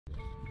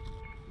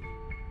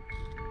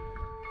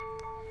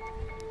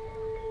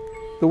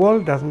The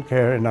world doesn't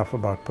care enough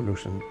about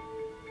pollution.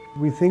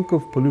 We think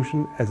of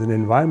pollution as an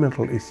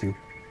environmental issue.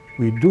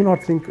 We do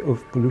not think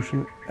of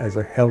pollution as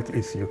a health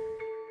issue.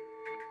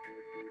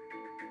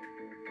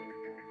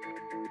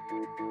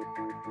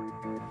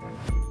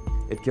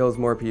 It kills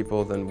more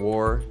people than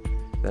war,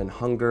 than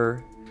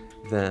hunger,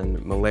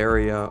 than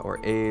malaria or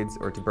AIDS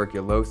or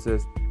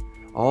tuberculosis.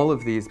 All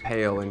of these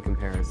pale in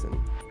comparison.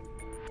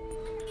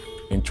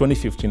 In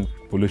 2015,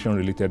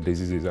 pollution-related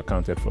diseases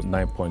accounted for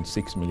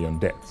 9.6 million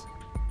deaths.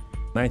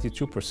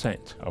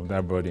 92% of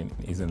that burden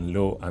is in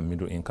low and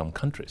middle-income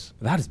countries.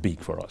 That is big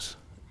for us.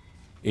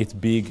 It's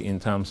big in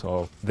terms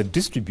of the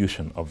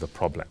distribution of the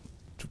problem.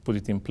 To put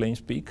it in plain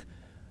speak,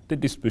 the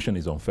distribution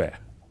is unfair.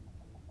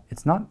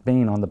 It's not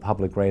been on the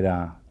public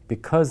radar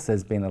because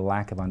there's been a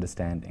lack of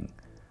understanding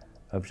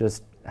of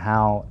just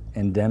how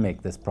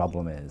endemic this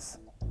problem is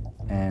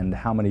and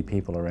how many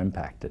people are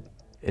impacted.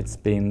 It's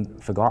been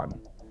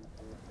forgotten.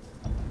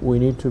 We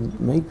need to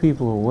make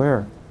people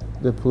aware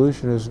that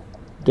pollution is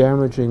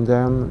damaging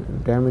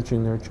them,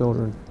 damaging their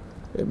children.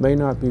 It may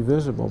not be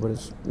visible, but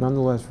it's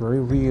nonetheless very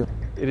real.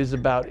 It is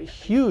about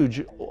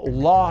huge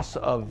loss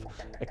of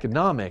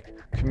economic,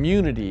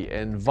 community,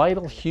 and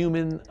vital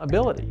human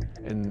ability.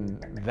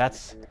 And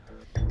that's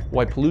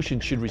why pollution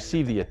should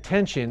receive the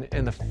attention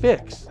and the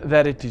fix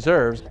that it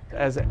deserves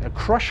as a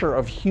crusher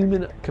of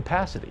human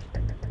capacity.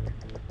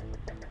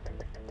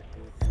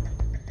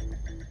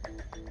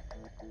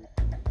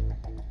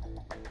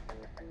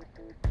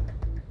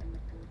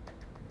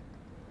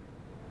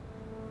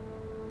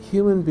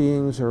 Human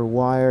beings are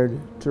wired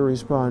to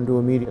respond to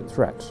immediate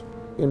threats.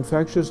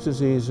 Infectious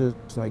diseases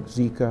like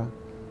Zika,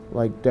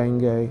 like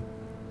dengue,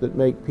 that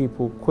make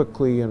people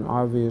quickly and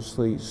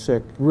obviously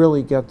sick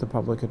really get the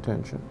public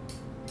attention.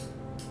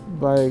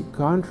 By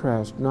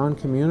contrast,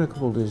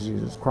 non-communicable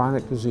diseases,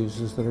 chronic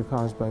diseases that are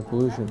caused by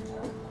pollution,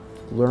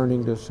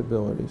 learning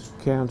disabilities,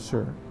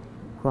 cancer,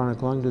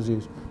 chronic lung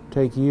disease,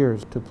 take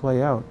years to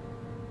play out.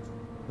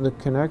 The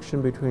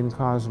connection between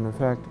cause and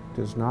effect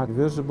is not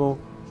visible,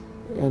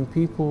 and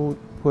people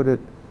put it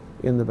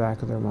in the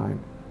back of their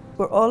mind.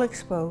 We're all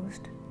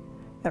exposed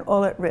and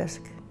all at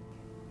risk,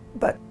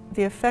 but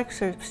the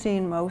effects are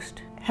seen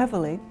most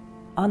heavily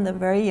on the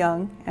very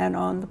young and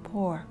on the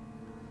poor.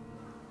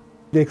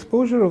 The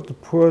exposure of the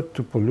poor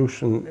to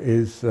pollution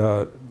is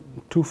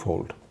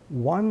twofold.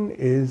 One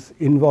is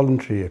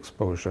involuntary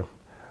exposure,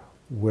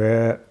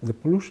 where the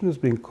pollution is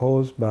being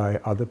caused by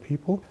other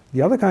people.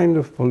 The other kind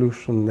of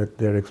pollution that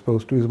they're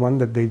exposed to is one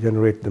that they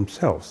generate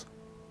themselves.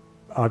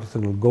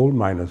 Artisanal gold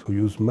miners who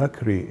use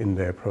mercury in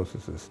their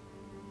processes,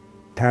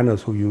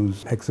 tanners who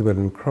use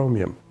hexavalent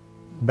chromium,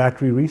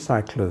 battery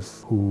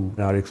recyclers who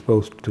are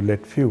exposed to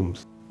lead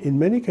fumes. In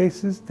many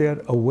cases, they're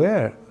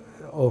aware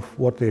of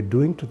what they're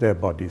doing to their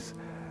bodies,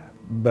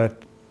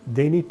 but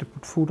they need to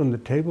put food on the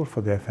table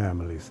for their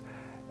families,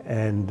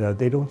 and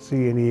they don't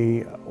see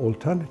any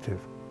alternative.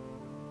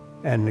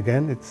 And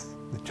again, it's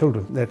the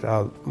children that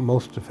are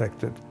most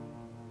affected.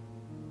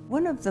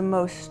 One of the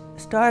most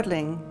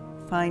startling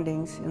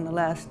findings in the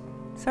last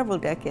several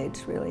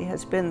decades really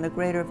has been the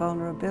greater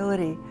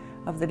vulnerability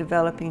of the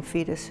developing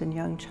fetus and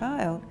young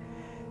child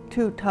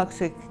to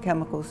toxic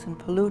chemicals and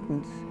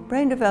pollutants.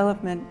 Brain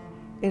development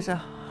is a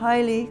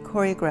highly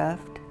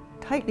choreographed,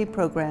 tightly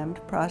programmed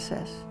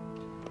process,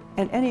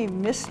 and any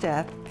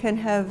misstep can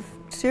have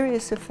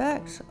serious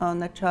effects on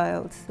the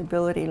child's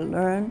ability to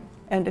learn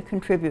and to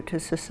contribute to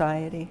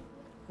society.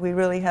 We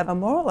really have a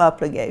moral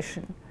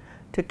obligation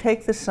to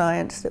take the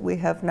science that we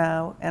have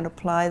now and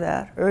apply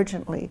that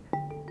urgently.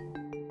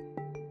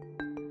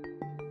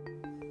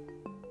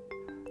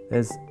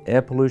 There's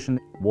air pollution,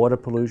 water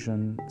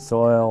pollution,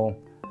 soil,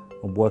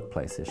 and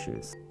workplace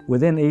issues.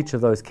 Within each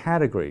of those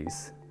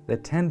categories, there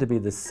tend to be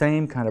the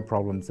same kind of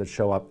problems that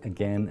show up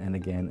again and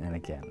again and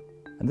again.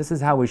 And this is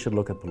how we should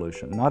look at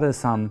pollution, not as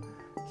some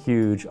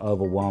huge,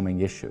 overwhelming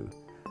issue,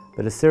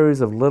 but a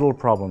series of little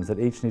problems that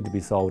each need to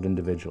be solved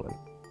individually.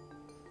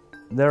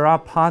 There are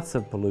parts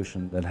of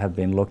pollution that have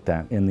been looked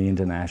at in the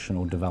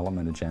international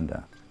development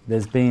agenda.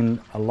 There's been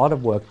a lot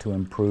of work to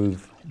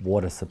improve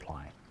water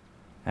supply.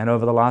 And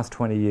over the last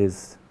 20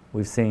 years,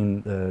 we've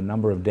seen the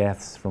number of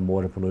deaths from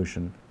water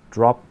pollution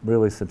drop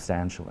really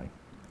substantially.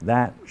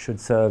 That should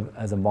serve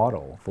as a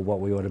model for what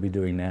we ought to be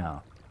doing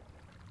now.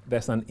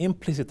 There's an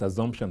implicit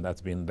assumption that's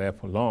been there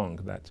for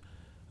long that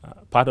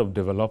part of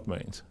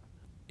development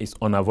is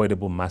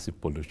unavoidable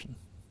massive pollution.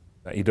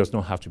 It does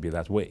not have to be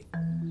that way.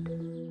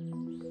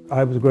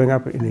 I was growing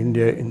up in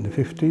India in the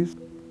 50s.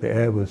 The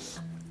air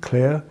was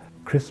clear,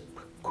 crisp,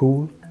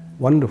 cool,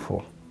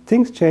 wonderful.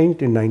 Things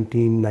changed in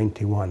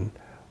 1991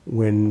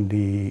 when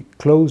the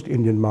closed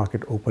Indian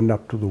market opened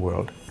up to the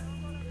world.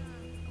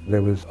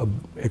 There was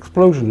an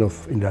explosion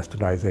of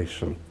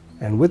industrialization,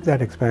 and with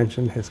that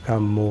expansion has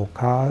come more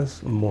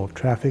cars, more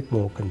traffic,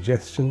 more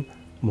congestion,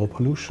 more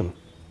pollution.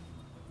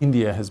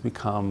 India has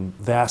become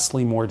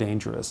vastly more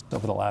dangerous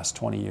over the last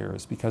 20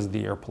 years because of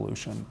the air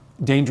pollution.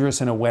 Dangerous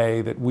in a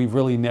way that we've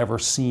really never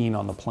seen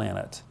on the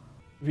planet.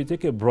 If you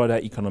take a broader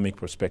economic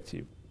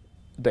perspective,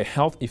 the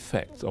health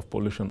effects of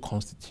pollution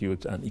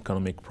constitute an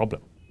economic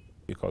problem.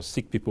 because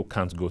sick people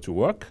can't go to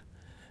work,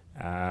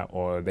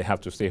 or they have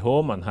to stay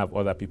home and have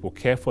other people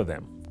care for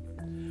them.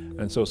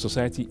 And so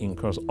society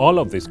incurs all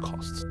of these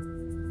costs.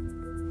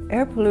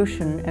 Air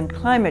pollution and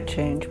climate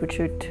change, which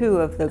are two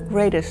of the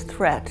greatest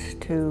threats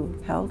to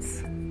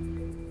health,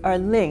 are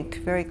linked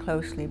very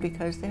closely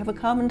because they have a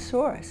common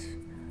source: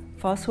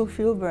 fossil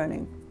fuel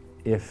burning.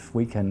 If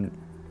we can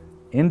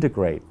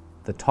integrate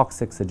the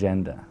toxics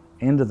agenda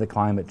into the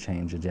climate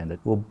change agenda,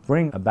 we'll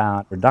bring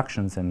about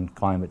reductions in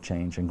climate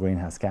change and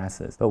greenhouse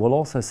gases, but we'll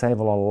also save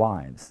a lot of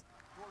lives.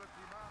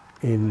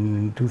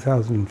 In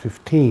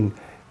 2015,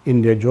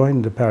 India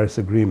joined the Paris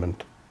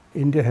Agreement.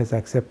 India has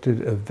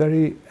accepted a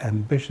very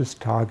ambitious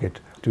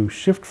target to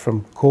shift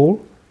from coal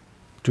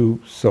to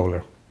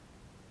solar.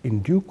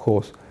 In due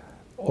course,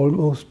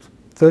 almost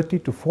 30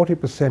 to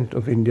 40%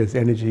 of India's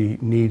energy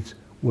needs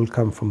will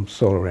come from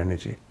solar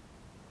energy.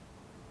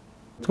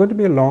 It's going to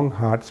be a long,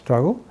 hard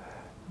struggle,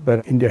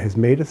 but India has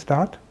made a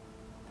start,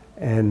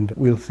 and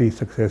we'll see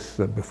success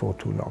before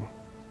too long.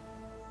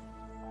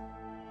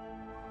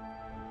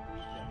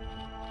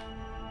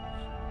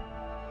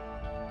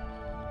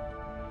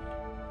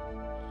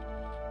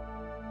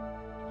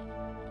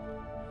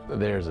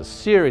 There's a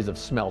series of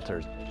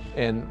smelters,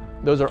 and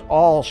those are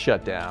all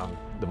shut down.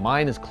 The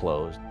mine is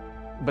closed,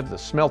 but the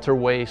smelter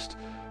waste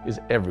is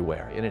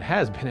everywhere, and it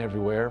has been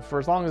everywhere for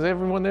as long as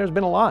everyone there's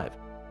been alive.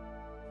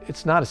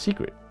 It's not a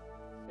secret.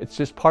 It's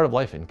just part of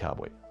life in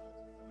Kabwe.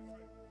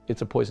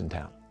 It's a poison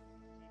town.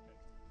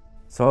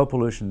 Soil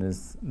pollution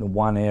is the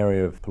one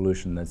area of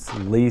pollution that's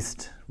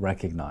least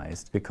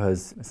recognized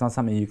because it's not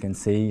something you can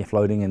see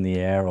floating in the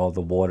air or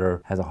the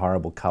water has a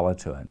horrible color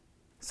to it.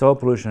 Soil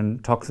pollution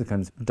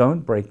toxicants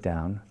don't break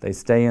down, they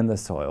stay in the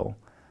soil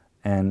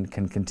and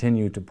can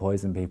continue to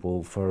poison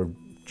people for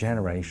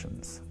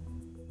generations.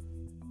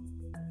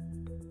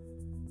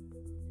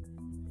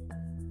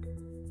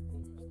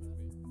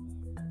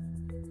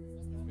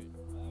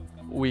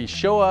 We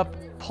show up,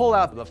 pull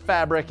out the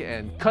fabric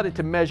and cut it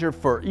to measure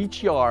for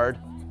each yard.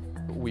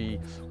 We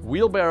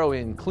wheelbarrow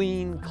in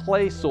clean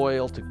clay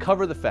soil to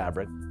cover the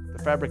fabric.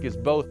 The fabric is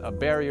both a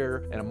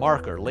barrier and a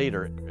marker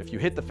later. If you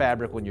hit the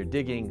fabric when you're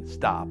digging,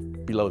 stop.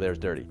 Below there's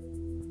dirty.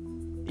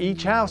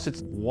 Each house,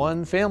 it's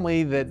one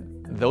family that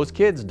those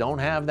kids don't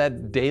have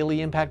that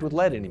daily impact with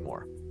lead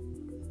anymore.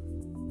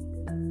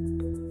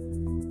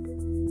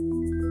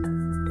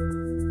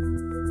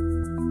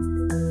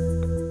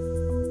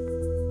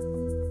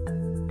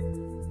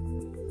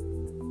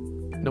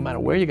 No matter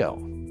where you go,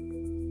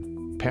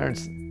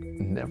 parents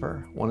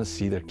never want to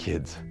see their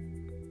kids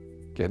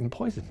getting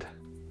poisoned.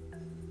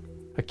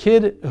 A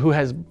kid who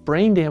has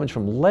brain damage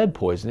from lead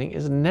poisoning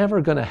is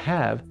never going to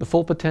have the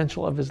full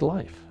potential of his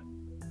life.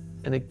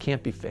 And it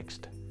can't be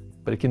fixed.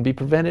 But it can be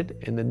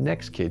prevented, and the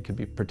next kid can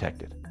be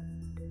protected.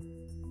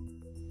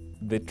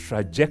 The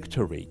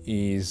trajectory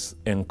is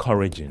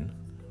encouraging,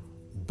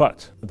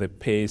 but the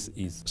pace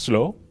is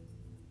slow,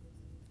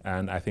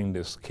 and I think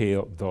the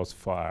scale thus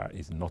far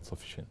is not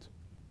sufficient.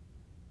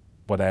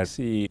 But I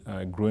see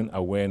a growing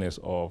awareness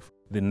of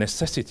the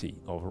necessity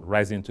of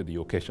rising to the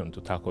occasion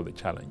to tackle the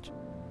challenge.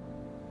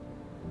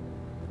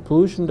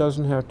 Pollution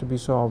doesn't have to be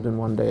solved in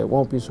one day. It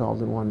won't be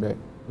solved in one day.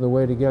 The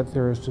way to get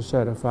there is to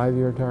set a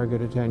 5-year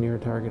target, a 10-year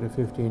target, a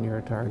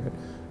 15-year target.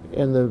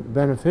 And the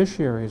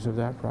beneficiaries of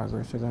that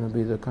progress are going to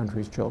be the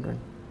country's children.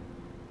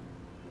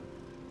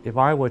 If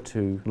I were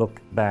to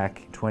look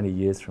back 20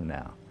 years from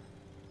now,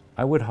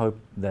 I would hope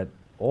that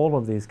all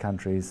of these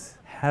countries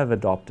have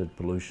adopted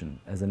pollution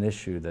as an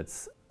issue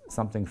that's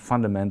something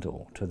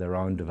fundamental to their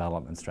own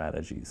development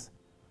strategies.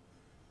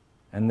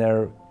 And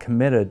they're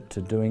committed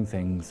to doing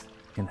things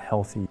in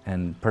healthy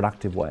and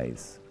productive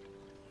ways.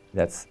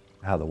 That's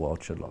how the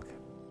world should look.